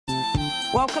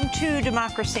Welcome to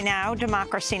Democracy Now!,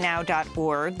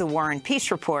 democracynow.org, the War and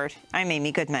Peace Report. I'm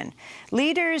Amy Goodman.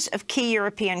 Leaders of key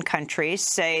European countries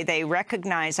say they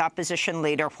recognize opposition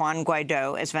leader Juan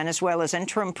Guaido as Venezuela's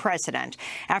interim president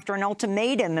after an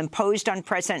ultimatum imposed on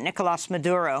President Nicolas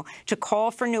Maduro to call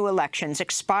for new elections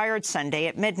expired Sunday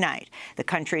at midnight. The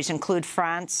countries include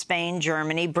France, Spain,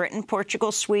 Germany, Britain,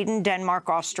 Portugal, Sweden, Denmark,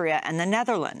 Austria, and the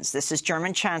Netherlands. This is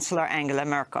German Chancellor Angela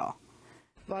Merkel.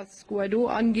 Juan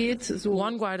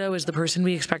Guaido is the person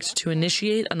we expect to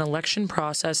initiate an election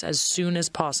process as soon as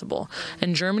possible,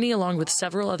 and Germany, along with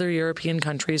several other European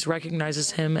countries,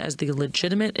 recognizes him as the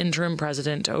legitimate interim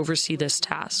president to oversee this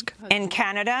task. In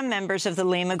Canada, members of the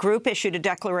Lima Group issued a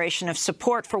declaration of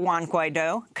support for Juan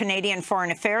Guaido. Canadian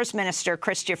Foreign Affairs Minister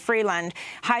Chrystia Freeland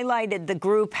highlighted the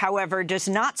group, however, does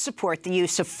not support the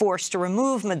use of force to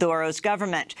remove Maduro's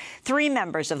government. 3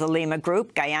 members of the Lima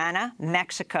Group, Guyana,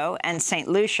 Mexico, and St.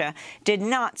 Lucia, did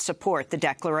not support the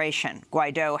declaration.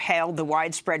 Guaido hailed the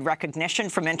widespread recognition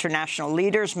from international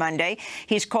leaders Monday.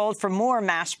 He's called for more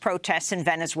mass protests in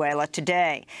Venezuela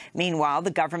today. Meanwhile, the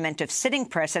government of sitting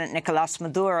President Nicolas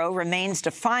Maduro remains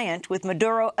defiant, with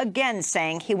Maduro again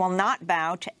saying he will not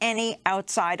bow to any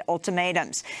outside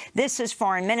ultimatums. This is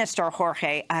Foreign Minister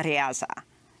Jorge Arriaza.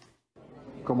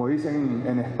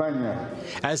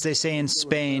 As they say in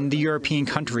Spain, the European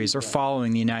countries are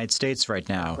following the United States right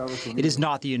now. It is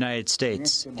not the United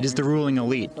States. It is the ruling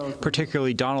elite,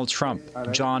 particularly Donald Trump,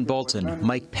 John Bolton,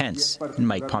 Mike Pence, and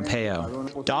Mike Pompeo.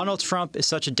 Donald Trump is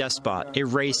such a despot, a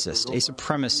racist, a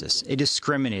supremacist, a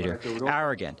discriminator,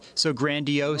 arrogant, so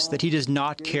grandiose that he does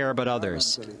not care about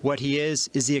others. What he is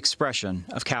the expression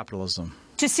of capitalism.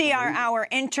 To see our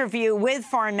interview with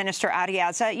Foreign Minister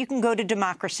Arriaza, you can go to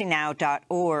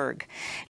democracynow.org.